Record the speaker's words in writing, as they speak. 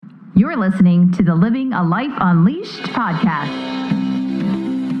You're listening to the Living a Life Unleashed podcast.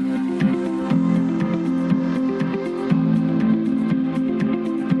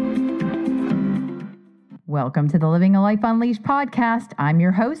 Welcome to the Living a Life Unleashed podcast. I'm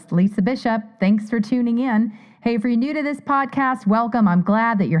your host, Lisa Bishop. Thanks for tuning in. Hey, if you're new to this podcast, welcome. I'm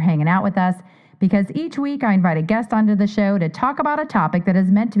glad that you're hanging out with us because each week I invite a guest onto the show to talk about a topic that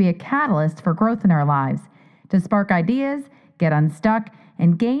is meant to be a catalyst for growth in our lives, to spark ideas, get unstuck,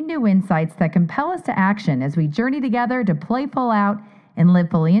 and gain new insights that compel us to action as we journey together to play full out and live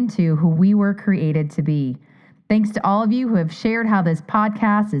fully into who we were created to be. Thanks to all of you who have shared how this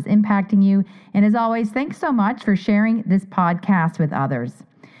podcast is impacting you. And as always, thanks so much for sharing this podcast with others.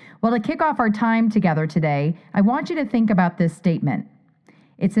 Well, to kick off our time together today, I want you to think about this statement.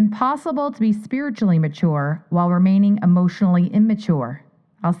 It's impossible to be spiritually mature while remaining emotionally immature.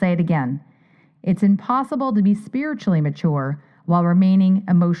 I'll say it again. It's impossible to be spiritually mature while remaining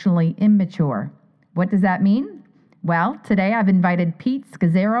emotionally immature. What does that mean? Well, today I've invited Pete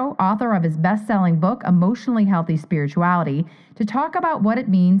Scazzero, author of his best-selling book, Emotionally Healthy Spirituality, to talk about what it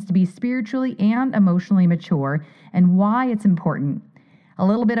means to be spiritually and emotionally mature and why it's important. A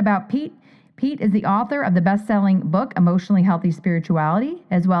little bit about Pete. Pete is the author of the best-selling book, Emotionally Healthy Spirituality,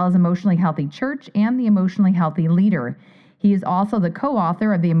 as well as Emotionally Healthy Church and The Emotionally Healthy Leader. He is also the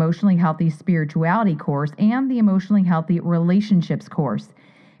co-author of the Emotionally Healthy Spirituality course and the Emotionally Healthy Relationships course.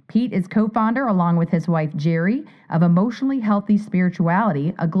 Pete is co-founder, along with his wife Jerry, of Emotionally Healthy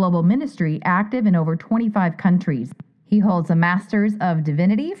Spirituality, a global ministry active in over 25 countries. He holds a Master's of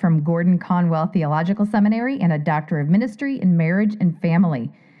Divinity from Gordon Conwell Theological Seminary and a Doctor of Ministry in Marriage and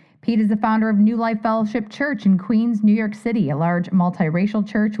Family. Pete is the founder of New Life Fellowship Church in Queens, New York City, a large multiracial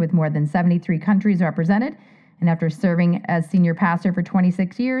church with more than 73 countries represented. And after serving as senior pastor for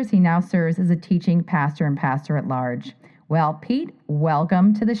 26 years, he now serves as a teaching pastor and pastor at large. Well, Pete,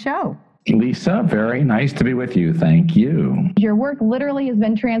 welcome to the show. Lisa, very nice to be with you. Thank you. Your work literally has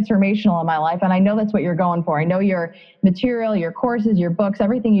been transformational in my life, and I know that's what you're going for. I know your material, your courses, your books,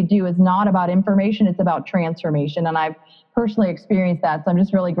 everything you do is not about information, it's about transformation, and I've personally experienced that, so I'm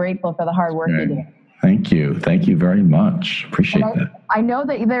just really grateful for the hard work you do. Thank you. Thank you very much. Appreciate that. I know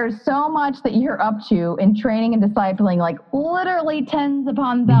that there's so much that you're up to in training and discipling, like literally tens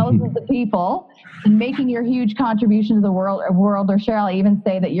upon thousands of people, and making your huge contribution to the world, or shall I even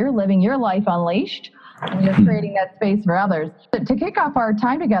say that you're living your life unleashed and you're creating that space for others. To kick off our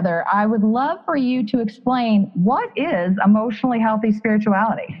time together, I would love for you to explain what is emotionally healthy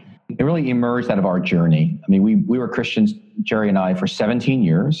spirituality. It really emerged out of our journey. I mean, we were Christians, Jerry and I, for 17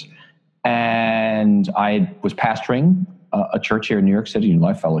 years. And I was pastoring a church here in New York City, New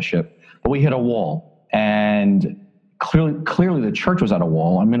Life Fellowship, but we hit a wall. And clearly the church was at a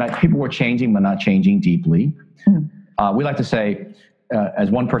wall. I mean, people were changing, but not changing deeply. We like to say, as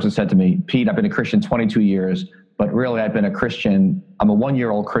one person said to me, Pete, I've been a Christian 22 years, but really I'm a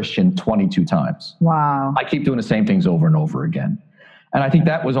 1-year-old Christian 22 times. Wow. I keep doing the same things over and over again. And I think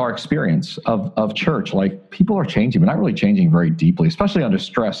that was our experience of church. Like, people are changing, but not really changing very deeply, especially under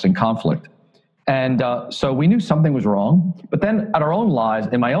stress and conflict. And so we knew something was wrong. But then at our own lives,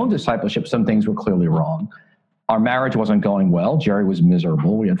 in my own discipleship, some things were clearly wrong. Our marriage wasn't going well. Jerry was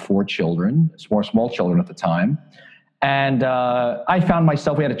miserable. We had 4 children, small children at the time. And I found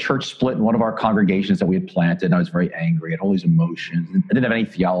myself, we had a church split in one of our congregations that we had planted. And I was very angry. I had all these emotions. I didn't have any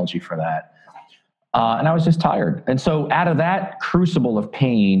theology for that. And I was just tired. And so out of that crucible of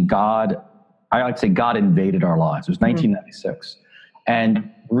pain, God invaded our lives. It was 1996 and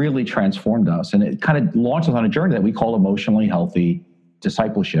really transformed us. And it kind of launched us on a journey that we call emotionally healthy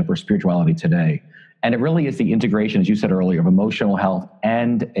discipleship or spirituality today. And it really is the integration, as you said earlier, of emotional health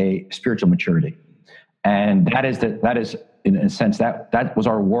and a spiritual maturity. And that is in a sense, that was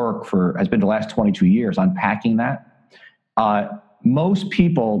our work has been the last 22 years, unpacking that. Most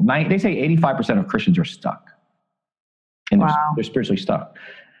people, they say 85% of Christians are stuck. And they're spiritually stuck.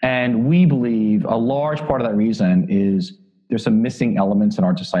 And we believe a large part of that reason is there's some missing elements in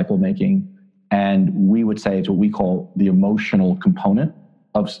our disciple making. And we would say it's what we call the emotional component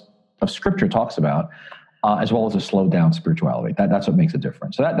of Scripture talks about, as well as a slowed down spirituality. That's what makes a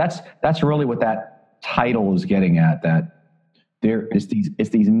difference. So that's really what that title is getting at, that it's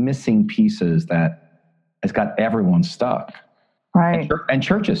these missing pieces that has got everyone stuck. Right. And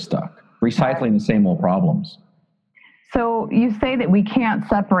church is stuck, recycling the same old problems. So you say that we can't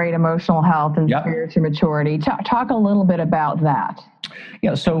separate emotional health and spiritual maturity. Talk a little bit about that.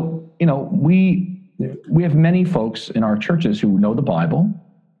 Yeah, so, we have many folks in our churches who know the Bible.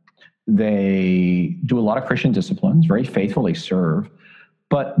 They do a lot of Christian disciplines, very faithful, they serve,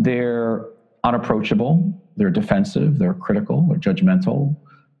 but they're unapproachable, they're defensive, they're critical, they're judgmental.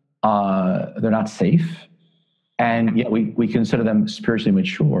 They're not safe. And yet we consider them spiritually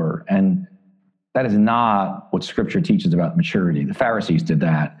mature. And that is not what Scripture teaches about maturity. The Pharisees did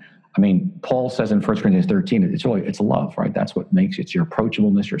that. I mean, Paul says in 1 Corinthians 13, it's love, right? That's what makes it. It's your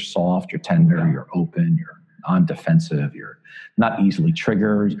approachableness, you're soft, you're tender, you're open, you're non-defensive, you're not easily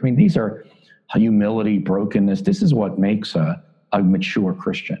triggered. I mean, these are humility, brokenness. This is what makes a mature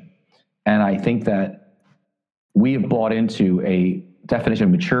Christian. And I think that we have bought into a definition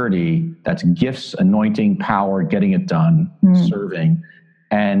of maturity that's gifts, anointing, power, getting it done, serving.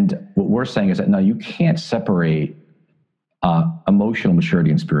 And what we're saying is that, no, you can't separate emotional maturity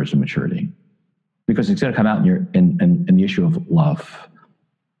and spiritual maturity, because it's going to come out in the issue of love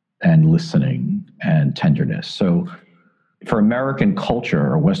and listening and tenderness. So for American culture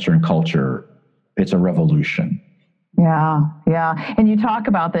or Western culture, it's a revolution. Yeah. And you talk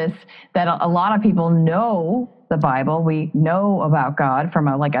about this, that a lot of people know the Bible. We know about God from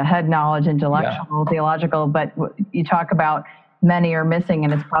a head knowledge, intellectual, theological, but you talk about many are missing,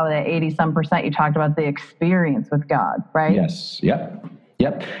 and it's probably 80-some%. You talked about the experience with God, right? Yes. Yep.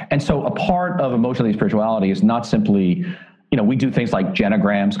 And so a part of emotional spirituality is not simply, we do things like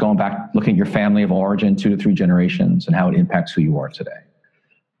genograms, going back, looking at your family of origin, 2 to 3 generations, and how it impacts who you are today.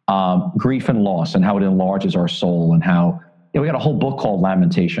 Grief and loss, and how it enlarges our soul, and how we got a whole book called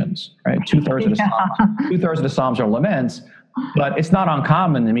Lamentations, right? 2/3 of the Psalms are laments. But it's not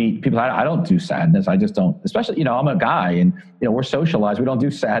uncommon to meet people. I don't do sadness. I just don't, especially, I'm a guy, and, we're socialized. We don't do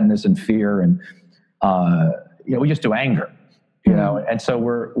sadness and fear. And, we just do anger, and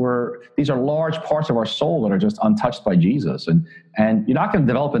so these are large parts of our soul that are just untouched by Jesus. And you're not going to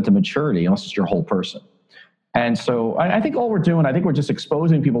develop into maturity unless it's your whole person. And so I think all we're doing, I think we're just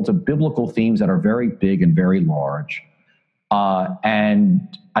exposing people to biblical themes that are very big and very large.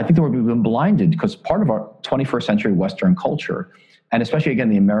 And I think that we've been blinded because part of our 21st century Western culture, and especially, again,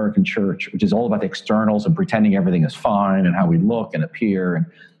 the American church, which is all about the externals and pretending everything is fine and how we look and appear. And,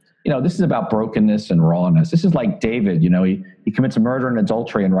 this is about brokenness and rawness. This is like David, he commits murder and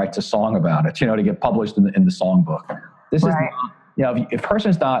adultery and writes a song about it, to get published in the songbook. This is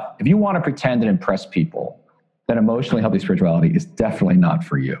not, if you want to pretend and impress people, then emotionally healthy spirituality is definitely not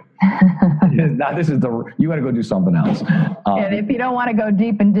for you. You got to go do something else. And if you don't want to go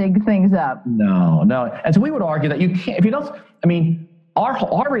deep and dig things up. No. And so we would argue that you can't, if you don't,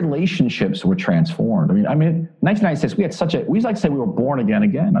 our relationships were transformed. 1996, we like to say we were born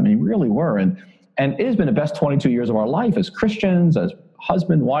again. We really were. And it has been the best 22 years of our life as Christians, as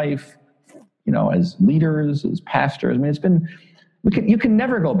husband, wife, as leaders, as pastors. You can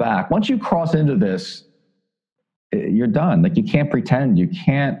never go back. Once you cross into this, you're done. You can't pretend. You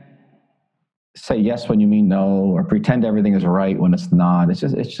can't say yes when you mean no, or pretend everything is right when it's not.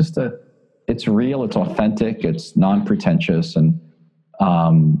 It's real. It's authentic. It's non-pretentious, and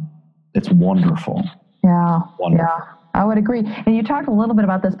it's wonderful. Yeah. Wonderful. Yeah. I would agree. And you talked a little bit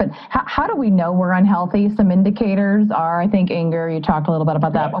about this, but how do we know we're unhealthy? Some indicators are, I think, anger. You talked a little bit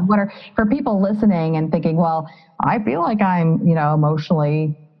about that. But what are, for people listening and thinking, well, I feel like I'm,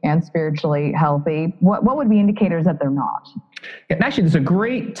 emotionally and spiritually healthy, what would be indicators that they're not? Yeah, and actually, there's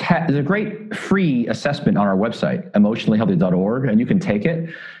a great free assessment on our website, emotionallyhealthy.org, and you can take it.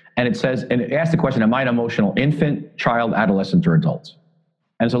 And it asks the question, am I an emotional infant, child, adolescent, or adult?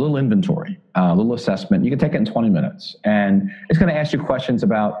 And it's a little inventory, a little assessment. You can take it in 20 minutes. And it's going to ask you questions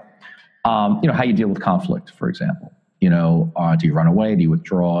about, how you deal with conflict, for example. Do you run away? Do you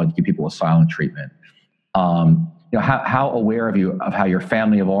withdraw? Do you give people a silent treatment? How aware of how your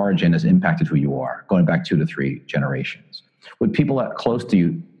family of origin has impacted who you are, going back 2 to 3 generations? Would people that close to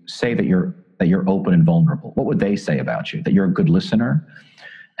you say that you're open and vulnerable? What would they say about you? That you're a good listener?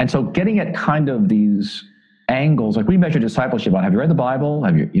 And so getting at kind of these angles, like we measure discipleship on, have you read the Bible?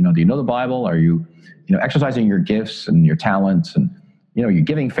 Do you know the Bible? Are you, exercising your gifts and your talents, and, you're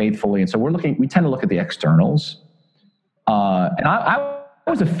giving faithfully? And so we tend to look at the externals. And I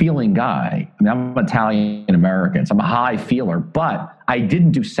was a feeling guy. I'm Italian American, so I'm a high feeler, but I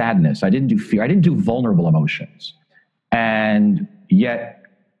didn't do sadness. I didn't do fear. I didn't do vulnerable emotions. And yet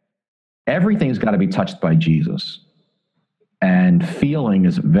everything's got to be touched by Jesus. And feeling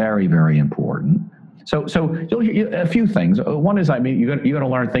is very, very important. So a few things. One is, you're going to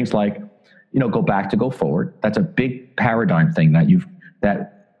learn things like, go back to go forward. That's a big paradigm thing that you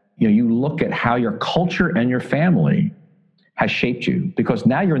look at how your culture and your family has shaped you, because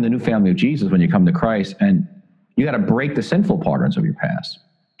now you're in the new family of Jesus when you come to Christ, and you got to break the sinful patterns of your past.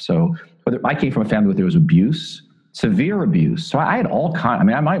 So I came from a family where there was abuse, severe abuse. So I had all kinds.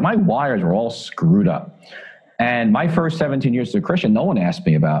 My wires were all screwed up. And my first 17 years as a Christian, no one asked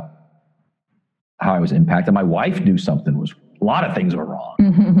me about how I was impacted. My wife knew a lot of things were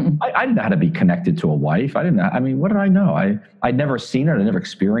wrong. didn't know how to be connected to a wife. I didn't know. I mean, what did I know? I'd never seen it. I never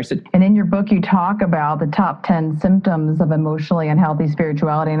experienced it. And in your book, you talk about the top 10 symptoms of emotionally unhealthy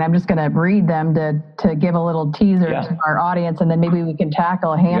spirituality. And I'm just going to read them to give a little teaser to our audience, and then maybe we can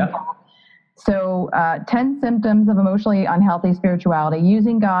tackle a handful. Yeah. So 10 symptoms of emotionally unhealthy spirituality: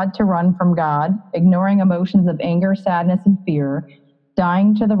 using God to run from God, ignoring emotions of anger, sadness, and fear,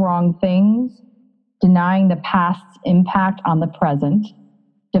 dying to the wrong things, denying the past's impact on the present,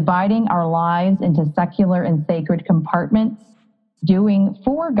 dividing our lives into secular and sacred compartments, doing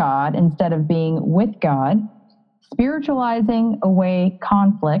for God instead of being with God, spiritualizing away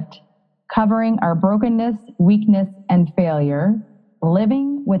conflict, covering our brokenness, weakness, and failure,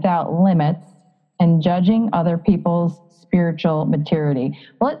 living without limits, and judging other people's spiritual maturity.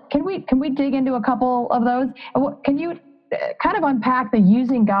 Well, can we dig into a couple of those? Can you kind of unpack the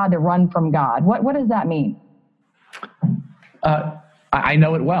using God to run from God? What does that mean? I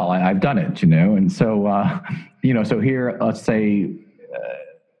know it well. I've done it, and so so here, let's say,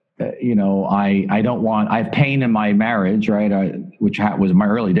 I don't want. I have pain in my marriage, right? Which was in my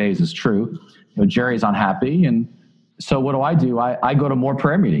early days, is true. Jerry's unhappy, and so what do? I go to more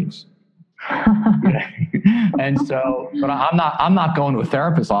prayer meetings. And so, but I'm not going to a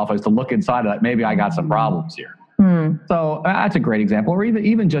therapist's office to look inside of that. Maybe I got some problems here. So that's a great example. Or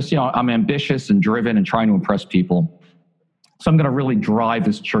even just, I'm ambitious and driven and trying to impress people. So I'm going to really drive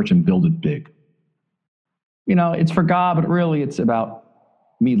this church and build it big. It's for God, but really it's about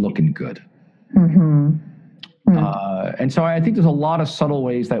me looking good. And so I think there's a lot of subtle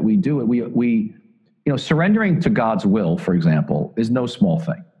ways that we do it. We surrendering to God's will, for example, is no small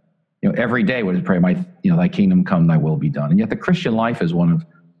thing. Every day we pray, thy kingdom come, thy will be done. And yet the Christian life is one of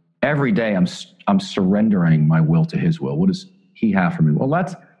every day I'm surrendering my will to his will. What does he have for me? Well,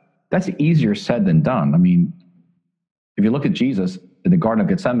 that's easier said than done. I mean, if you look at Jesus in the Garden of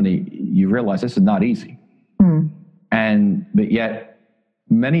Gethsemane, you realize this is not easy. But yet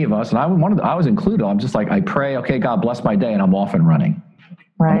many of us, and I was included, I'm just like, I pray, okay, God bless my day, and I'm off and running.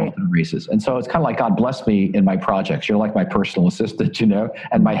 Right. Races. And so it's kind of like, God bless me in my projects. You're like my personal assistant,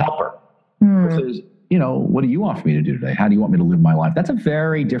 and my helper. Versus, what do you want me to do today? How do you want me to live my life? That's a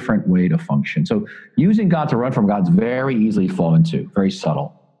very different way to function. So using God to run from God's very easily fall into, very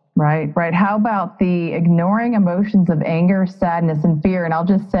subtle. Right. How about the ignoring emotions of anger, sadness, and fear? And I'll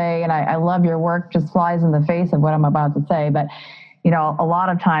just say, and I love your work, just flies in the face of what I'm about to say, but, a lot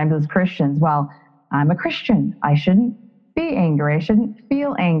of times as Christians, well, I'm a Christian. I shouldn't be angry. I shouldn't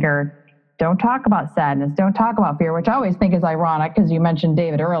feel anger. Don't talk about sadness. Don't talk about fear, which I always think is ironic because you mentioned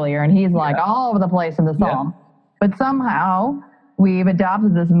David earlier, and he's like all over the place in the psalm. But somehow we've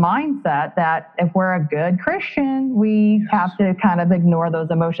adopted this mindset that if we're a good Christian, we have to kind of ignore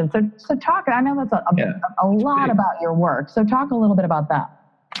those emotions. So talk, I know that's a lot about your work. So talk a little bit about that.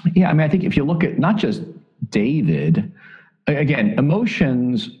 Yeah, I mean, I think if you look at not just David, again,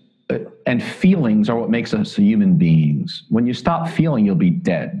 emotions and feelings are what makes us human beings. When you stop feeling, you'll be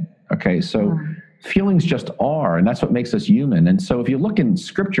dead. Okay, so feelings just are, and that's what makes us human. And so if you look in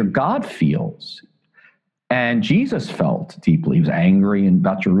Scripture, God feels. And Jesus felt deeply. He was angry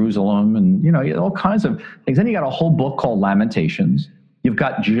about Jerusalem and, all kinds of things. Then you got a whole book called Lamentations. You've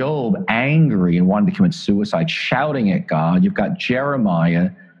got Job angry and wanting to commit suicide, shouting at God. You've got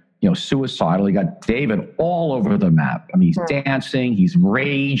Jeremiah, suicidal. You got David all over the map. I mean, he's dancing, he's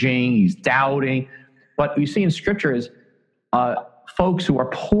raging, he's doubting. But you see in Scripture is folks who are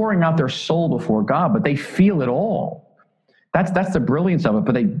pouring out their soul before God, but they feel it all. That's the brilliance of it.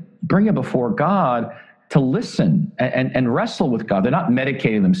 But they bring it before God to listen and wrestle with God. They're not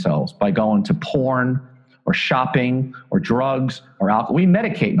medicating themselves by going to porn or shopping or drugs or alcohol. We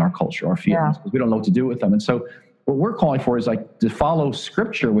medicate in our culture our feelings because we don't know what to do with them. And so what we're calling for is like to follow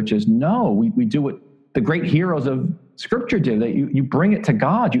Scripture, which is we do what the great heroes of Scripture did, that you bring it to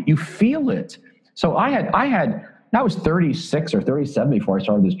God, you feel it. So I was 36 or 37 before I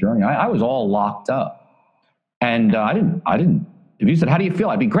started this journey. I was all locked up, and I didn't. If you said, "How do you feel?"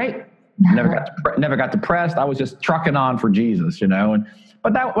 I'd be great. Never got depressed. I was just trucking on for Jesus,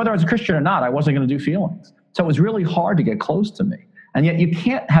 But that, whether I was a Christian or not, I wasn't going to do feelings. So it was really hard to get close to me. And yet you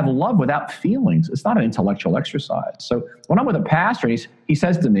can't have love without feelings. It's not an intellectual exercise. So when I'm with a pastor, he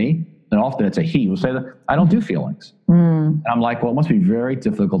says to me, and often it's a he, will say that I don't do feelings. And I'm like, well, it must be very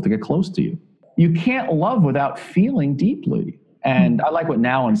difficult to get close to you. You can't love without feeling deeply. And I like what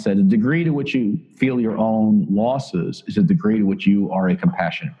Nouwen said, the degree to which you feel your own losses is the degree to which you are a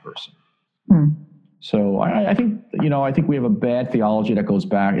compassionate person. So I think we have a bad theology that goes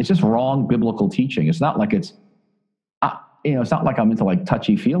back. It's just wrong biblical teaching. It's not like it's not like I'm into like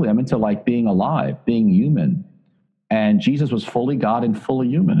touchy-feely. I'm into like being alive, being human. And Jesus was fully God and fully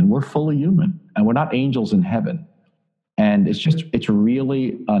human, and we're fully human, and we're not angels in heaven. And it's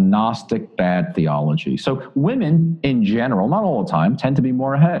really a Gnostic bad theology. So women in general, not all the time, tend to be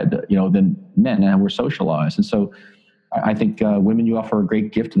more ahead, than men, and we're socialized. And so I think women, you offer a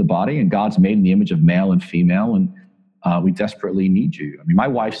great gift to the body, and God's made in the image of male and female, and we desperately need you. I mean, my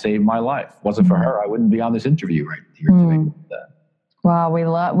wife saved my life. If it wasn't for her, I wouldn't be on this interview right here today. Wow, we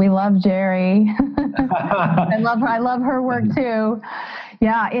love Jerry. I love her work too.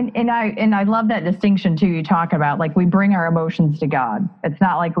 Yeah, and I love that distinction too. You talk about like we bring our emotions to God. It's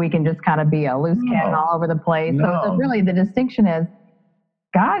not like we can just kind of be a loose cannon all over the place. No. So really, the distinction is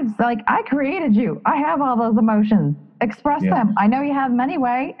God's like, I created you. I have all those emotions. Express them. I know you have them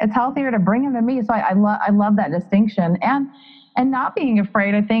anyway. It's healthier to bring them to me. So I love that distinction and not being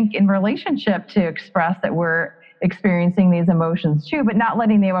afraid. I think in relationship to express that we're experiencing these emotions too, but not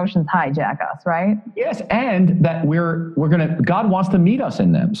letting the emotions hijack us, right? Yes, and that God wants to meet us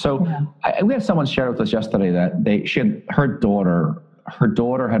in them. So we had someone share with us yesterday that her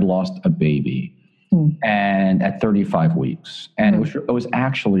daughter had lost a baby, and at 35 weeks, and it was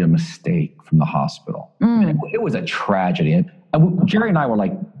actually a mistake from the hospital. It was a tragedy, and Jerry and I were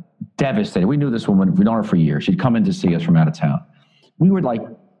like devastated. We knew this woman; we'd known her for years. She'd come in to see us from out of town. We were like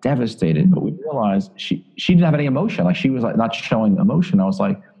devastated, but we realized she didn't have any emotion. Like she was like not showing emotion. I was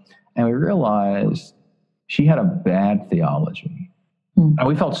like, and we realized she had a bad theology. And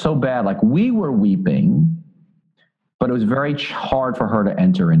we felt so bad. Like we were weeping, but it was very hard for her to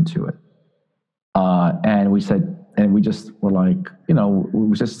enter into it. And we said, and we just were like, it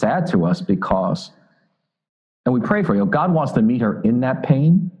was just sad to us because, and we prayed for her. God wants to meet her in that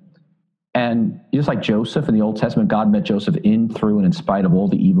pain. And just like Joseph in the Old Testament, God met Joseph in, through, and in spite of all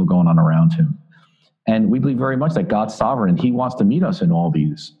the evil going on around him. And we believe very much that God's sovereign and he wants to meet us in all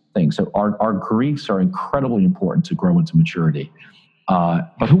these things. So our griefs are incredibly important to grow into maturity.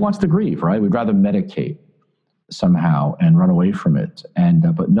 But who wants to grieve, right? We'd rather medicate somehow and run away from it.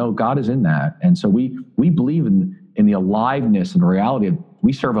 And but no, God is in that. And so we believe in the aliveness and the reality of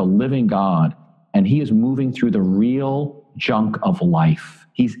we serve a living God, and he is moving through the real junk of life.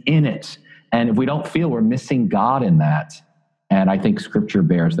 He's in it. And if we don't feel, we're missing God in that. And I think Scripture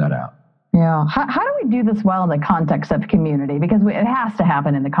bears that out. Yeah. How do we do this well in the context of community? Because it has to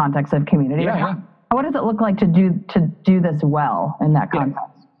happen in the context of community. Yeah. What does it look like to do this well in that context?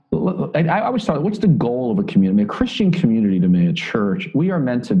 I always thought, what's the goal of a community? A Christian community, to me, a church, we are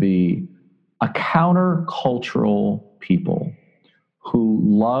meant to be a countercultural people who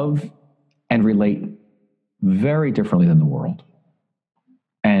love and relate very differently than the world.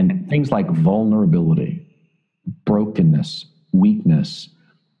 And things like vulnerability, brokenness, weakness,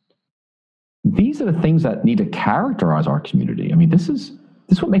 these are the things that need to characterize our community. I mean, this is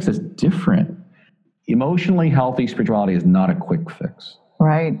what makes us different. Emotionally healthy spirituality is not a quick fix.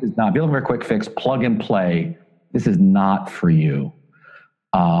 Right. It's not. If you're looking for a quick fix, plug and play, this is not for you.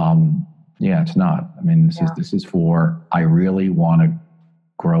 It's not. I mean, this is for, I really want to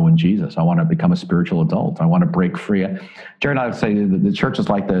grow in Jesus. I want to become a spiritual adult. I want to break free. Jared and I would say the church is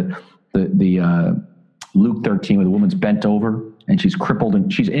like the Luke 13, where the woman's bent over and she's crippled,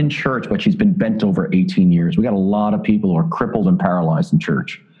 and she's in church, but she's been bent over 18 years. We got a lot of people who are crippled and paralyzed in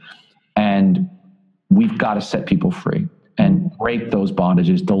church, and we've got to set people free and break those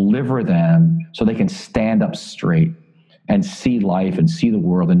bondages, deliver them so they can stand up straight and see life and see the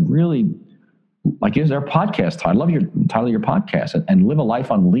world and really, like, is there a podcast title? I love your title of your podcast, and live a life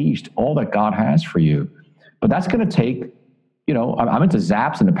unleashed, all that God has for you. But that's going to take, I'm into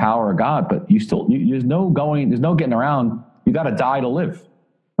zaps and the power of God, but there's no getting around. You got to die to live.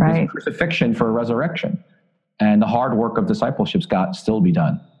 Right. There's crucifixion for resurrection, and the hard work of discipleship's got still to be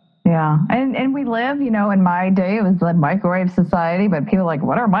done. Yeah. And we live, in my day, it was the microwave society, but people are like,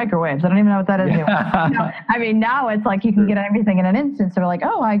 what are microwaves? I don't even know what that is anymore. I mean, now it's like you can get everything in an instant. So we're like,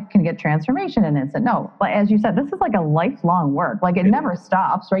 oh, I can get transformation in an instant. No, like, as you said, this is like a lifelong work. Like it never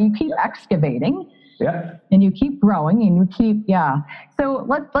stops, right? You keep excavating. Yeah. And you keep growing and you keep, So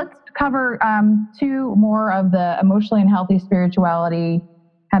let's cover two more of the emotionally unhealthy spirituality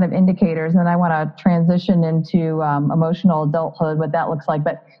kind of indicators. And then I want to transition into emotional adulthood, what that looks like.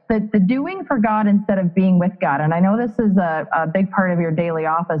 But the doing for God instead of being with God. And I know this is a big part of your daily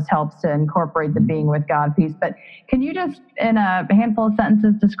office, helps to incorporate the being with God piece. But can you just, in a handful of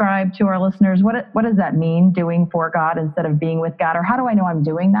sentences, describe to our listeners, what does that mean, doing for God instead of being with God? Or how do I know I'm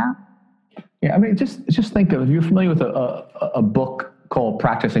doing that? Yeah, I mean, just think of, if you're familiar with a book called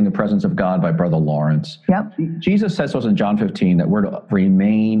Practicing the Presence of God by Brother Lawrence. Yep. Jesus says to us in John 15 that we're to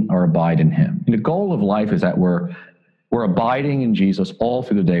remain or abide in him. And the goal of life is that we're abiding in Jesus all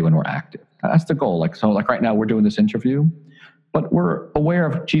through the day when we're active. That's the goal. Like right now we're doing this interview, but we're aware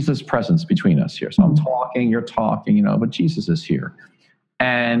of Jesus' presence between us here. So I'm talking, you're talking, but Jesus is here.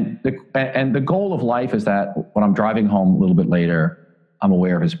 And the goal of life is that when I'm driving home a little bit later, I'm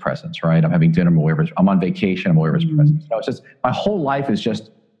aware of his presence, right? I'm having dinner, I'm aware of his, I'm on vacation, I'm aware of his presence. It's just, my whole life is just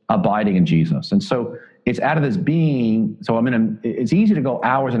abiding in Jesus. And so it's out of this being, so it's easy to go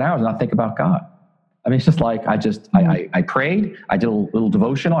hours and hours and not think about God. I mean, it's just like, I prayed, I did a little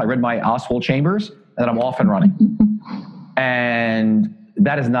devotional, I read my Oswald Chambers, and then I'm off and running. And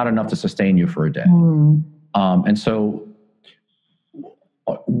that is not enough to sustain you for a day. And so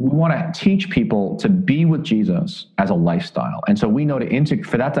we want to teach people to be with Jesus as a lifestyle. And so we know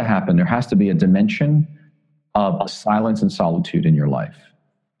for that to happen, there has to be a dimension of silence and solitude in your life,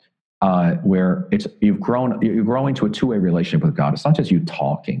 where you're growing to a two-way relationship with God. It's not just you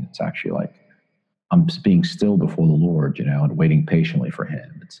talking. It's actually like, I'm being still before the Lord, and waiting patiently for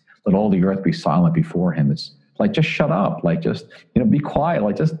him. It's let all the earth be silent before him. It's like, just shut up. Like, just, be quiet.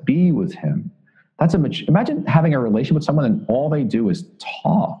 Like, just be with him. Imagine having a relationship with someone and all they do is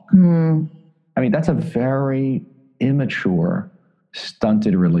talk. I mean, that's a very immature,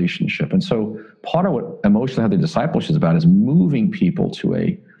 stunted relationship. And so part of what Emotionally Healthy Discipleship is about is moving people to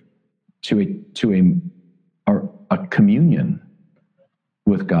a communion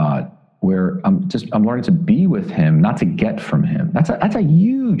with God, where I'm learning to be with him, not to get from him. That's a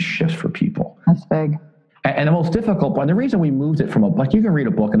huge shift for people. That's big. And the most difficult one, the reason we moved it from like you can read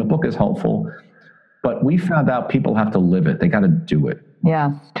a book and a book is helpful, but we found out people have to live it. They got to do it.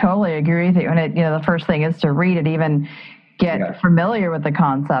 Yeah, totally agree with you. And the first thing is to read it, even get familiar with the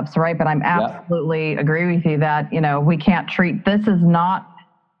concepts, right? But I'm absolutely agree with you that, we can't treat, this is not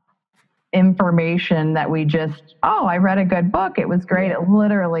information that we just, I read a good book, it was great. It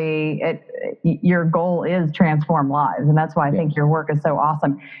literally, your goal is transform lives. And that's why I think your work is so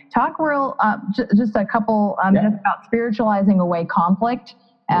awesome. Talk just a couple minutes about spiritualizing away conflict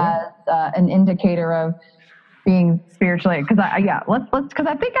as an indicator of being spiritually, because I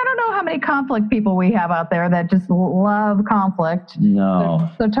think I don't know how many conflict people we have out there that just love conflict. No.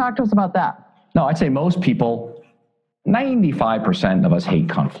 So talk to us about that. No, I'd say most people, 95% of us hate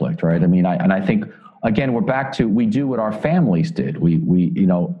conflict, right? I mean, I think, again, we're back to, we do what our families did.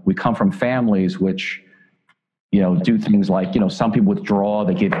 We come from families which, do things like, some people withdraw,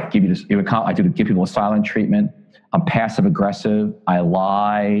 they give you this, I do give people a silent treatment. I'm passive aggressive. I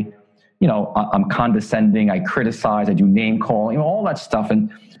lie. I'm condescending. I criticize. I do name calling, all that stuff, and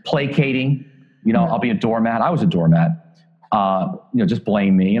placating. I'll be a doormat. I was a doormat. Just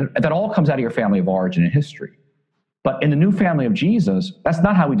blame me. And that all comes out of your family of origin and history. But in the new family of Jesus, that's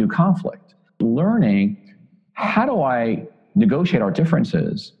not how we do conflict. Learning, how do I negotiate our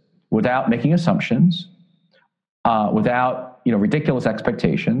differences without making assumptions, without ridiculous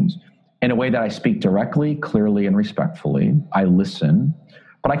expectations, in a way that I speak directly, clearly, and respectfully. I listen,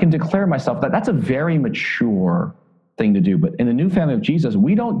 but I can declare myself that's a very mature thing to do. But in the new family of Jesus,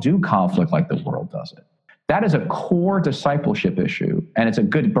 we don't do conflict like the world does it. That is a core discipleship issue, and it's a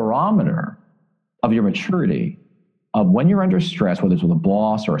good barometer of your maturity of when you're under stress, whether it's with a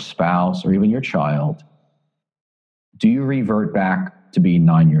boss or a spouse or even your child. Do you revert back to being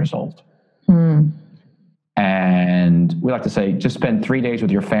 9 years old? And we like to say, just spend 3 days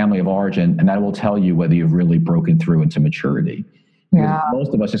with your family of origin, and that will tell you whether you've really broken through into maturity. Because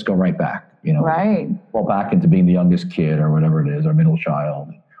most of us just go right back, right. Fall back into being the youngest kid or whatever it is, or middle child.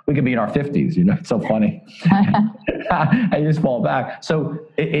 We could be in our 50s, it's so funny. I just fall back. So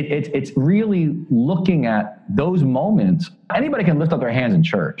it's really looking at those moments. Anybody can lift up their hands in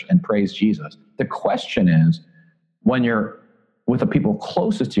church and praise Jesus. The question is, when you're with the people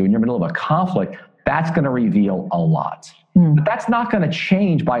closest to you, in your middle of a conflict, that's going to reveal a lot. But that's not going to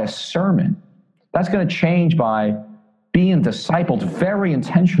change by a sermon. That's going to change by being discipled very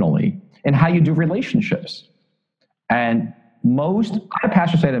intentionally in how you do relationships. And I had a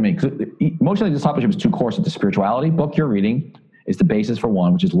pastor say to me, because Emotionally Discipleship is 2 courses. The spirituality book you're reading is the basis for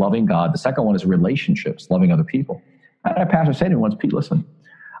one, which is loving God. The second one is relationships, loving other people. I had a pastor say to me once, Pete, listen,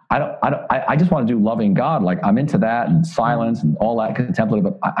 I just want to do loving God. Like, I'm into that and silence and all that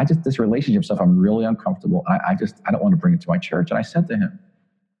contemplative, but this relationship stuff, I'm really uncomfortable. I don't want to bring it to my church. And I said to him,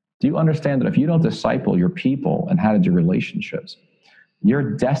 do you understand that if you don't disciple your people and how to do relationships,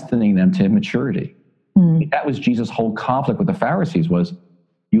 you're destining them to immaturity? That was Jesus' whole conflict with the Pharisees was,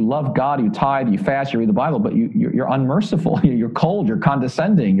 you love God, you tithe, you fast, you read the Bible, but you're unmerciful, you're cold, you're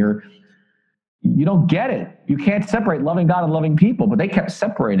condescending, you don't get it. You can't separate loving God and loving people, but they kept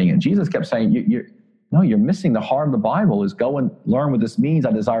separating it. Jesus kept saying, you're missing the heart of the Bible, is go and learn what this means.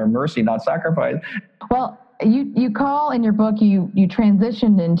 I desire mercy, not sacrifice. Well, you call in your book, you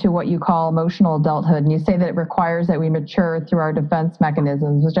transitioned into what you call emotional adulthood, and you say that it requires that we mature through our defense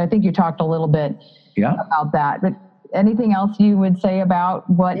mechanisms, which I think you talked a little bit about that. But anything else you would say about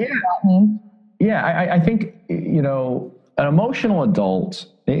what that means? Yeah, I think, an emotional adult,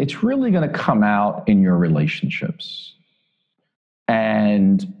 it's really going to come out in your relationships.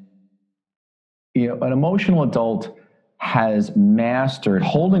 And, an emotional adult has mastered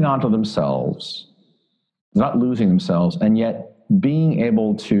holding on to themselves, not losing themselves, and yet being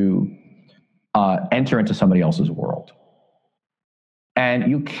able to enter into somebody else's world. And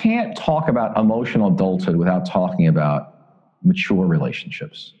you can't talk about emotional adulthood without talking about mature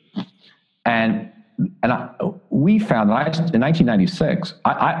relationships. We found that in 1996,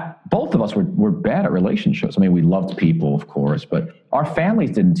 both of us were bad at relationships. I mean, we loved people, of course, but our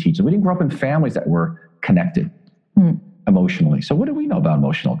families didn't teach us. We didn't grow up in families that were connected emotionally. So what do we know about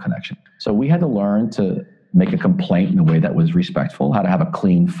emotional connection? So we had to learn to make a complaint in a way that was respectful, how to have a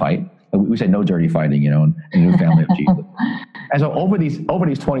clean fight. We say no dirty fighting, in the new family of Jesus. And so over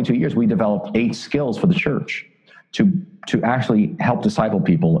these 22 years, we developed 8 skills for the church to actually help disciple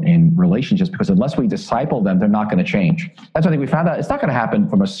people in relationships, because unless we disciple them, they're not going to change. That's what I think we found out. It's not going to happen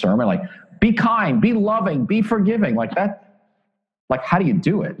from a sermon like, be kind, be loving, be forgiving, like that. Like, how do you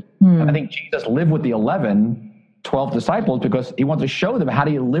do it? And I think Jesus lived with the 12 disciples because he wanted to show them, how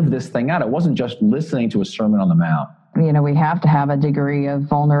do you live this thing out? It wasn't just listening to a Sermon on the Mount. We have to have a degree of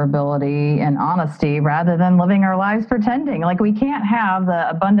vulnerability and honesty rather than living our lives pretending. Like, we can't have the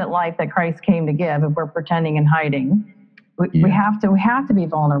abundant life that Christ came to give if we're pretending and hiding. We have to be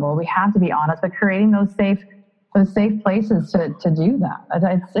vulnerable. We have to be honest, but creating those safe places to do that.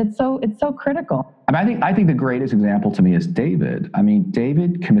 It's so critical. I think the greatest example to me is David. I mean,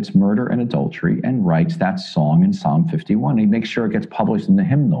 David commits murder and adultery and writes that song in Psalm 51. He makes sure it gets published in the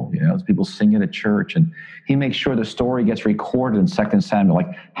hymnal, as people sing it at church, and he makes sure the story gets recorded in 2 Samuel. Like,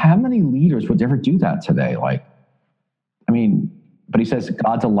 how many leaders would ever do that today? But he says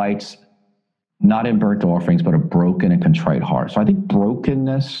God delights not in burnt offerings, but a broken and contrite heart. So I think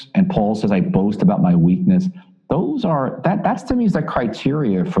brokenness, and Paul says, I boast about my weakness. That's to me is the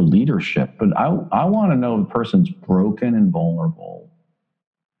criteria for leadership. But I want to know the person's broken and vulnerable,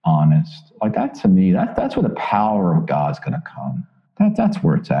 honest. Like, that to me, that's where the power of God's going to come. That's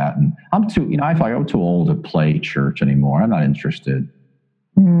where it's at. And I feel like I'm too old to play church anymore. I'm not interested.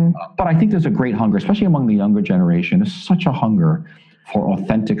 But I think there's a great hunger, especially among the younger generation. There's such a hunger for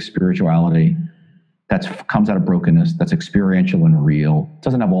authentic spirituality that comes out of brokenness, that's experiential and real,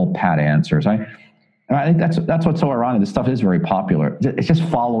 doesn't have all pat answers. I think that's what's so ironic. This stuff is very popular. It's just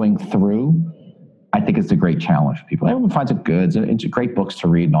following through. I think it's a great challenge for people. Everyone finds it good. It's great books to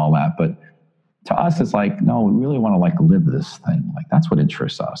read and all that. But to us, it's like, no, we really want to live this thing. Like, that's what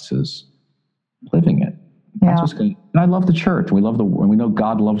interests us, is living it. That's what's good. And I love the church. We know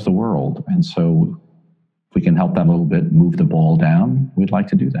God loves the world. And so if we can help that a little bit, move the ball down, we'd like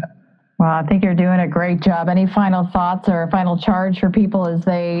to do that. Well, I think you're doing a great job. Any final thoughts or a final charge for people as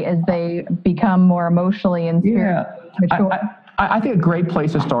they become more emotionally and spiritually mature? I think a great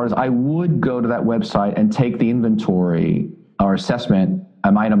place to start is I would go to that website and take the inventory or assessment,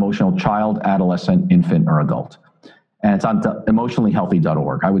 am I an emotional child, adolescent, infant, or adult? And it's on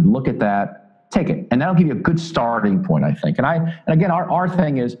emotionallyhealthy.org. I would look at that, take it, and that'll give you a good starting point, I think. And again, our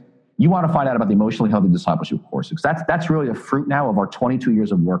thing is, you want to find out about the Emotionally Healthy Discipleship courses. That's really the fruit now of our 22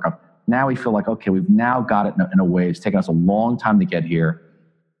 years of work. Now we feel like, okay, we've now got it in a way. It's taken us a long time to get here,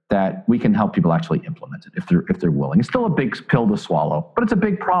 that we can help people actually implement it if they're willing. It's still a big pill to swallow, but it's a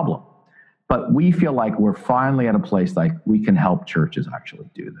big problem. But we feel like we're finally at a place like we can help churches actually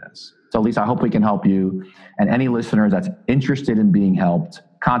do this. So Lisa, I hope we can help you. And any listeners that's interested in being helped,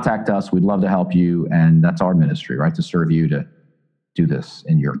 contact us. We'd love to help you. And that's our ministry, right? To serve you, to do this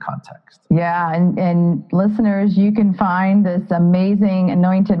in your context. Yeah, and listeners, you can find this amazing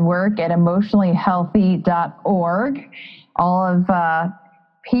anointed work at emotionallyhealthy.org. All of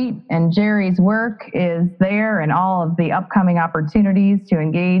Pete and Jerry's work is there, and all of the upcoming opportunities to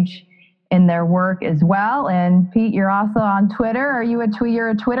engage in their work as well. And Pete, you're also on Twitter. Are you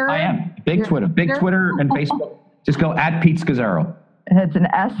you're a Twitterer? I am. Big Twitter and Facebook. Just go at Pete Scazzero. It's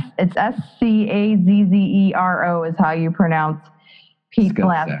Scazzero is how you pronounce Pete's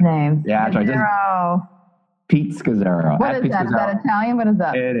last name. Yeah, that's right. Pete Scazzero. What is that? Is that Italian? What is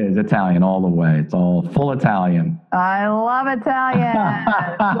that? It is Italian all the way. It's all full Italian. I love Italian.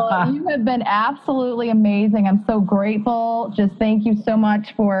 Well, you have been absolutely amazing. I'm so grateful. Just thank you so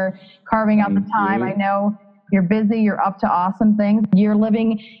much for carving out the time. I know you're busy. You're up to awesome things. You're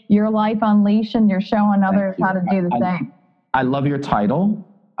living your life unleashed, and you're showing others how to do the same. I love your title.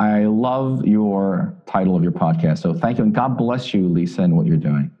 I love your title of your podcast. So thank you. And God bless you, Lisa, and what you're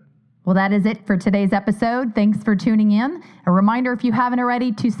doing. Well, that is it for today's episode. Thanks for tuning in. A reminder, if you haven't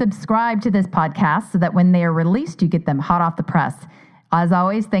already, to subscribe to this podcast so that when they are released, you get them hot off the press. As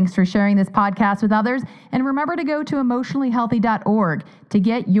always, thanks for sharing this podcast with others. And remember to go to emotionallyhealthy.org to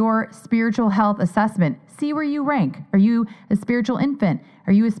get your spiritual health assessment. See where you rank. Are you a spiritual infant?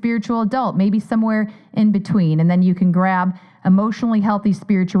 Are you a spiritual adult? Maybe somewhere in between. And then you can grab Emotionally Healthy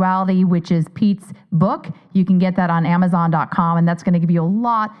Spirituality, which is Pete's book. You can get that on Amazon.com, and that's going to give you a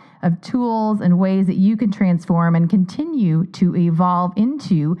lot of tools and ways that you can transform and continue to evolve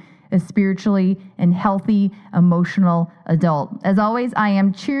into a spiritually and healthy, emotional adult. As always, I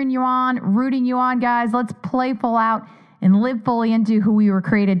am cheering you on, rooting you on, guys. Let's play full out and live fully into who we were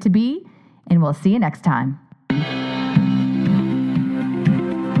created to be, and we'll see you next time.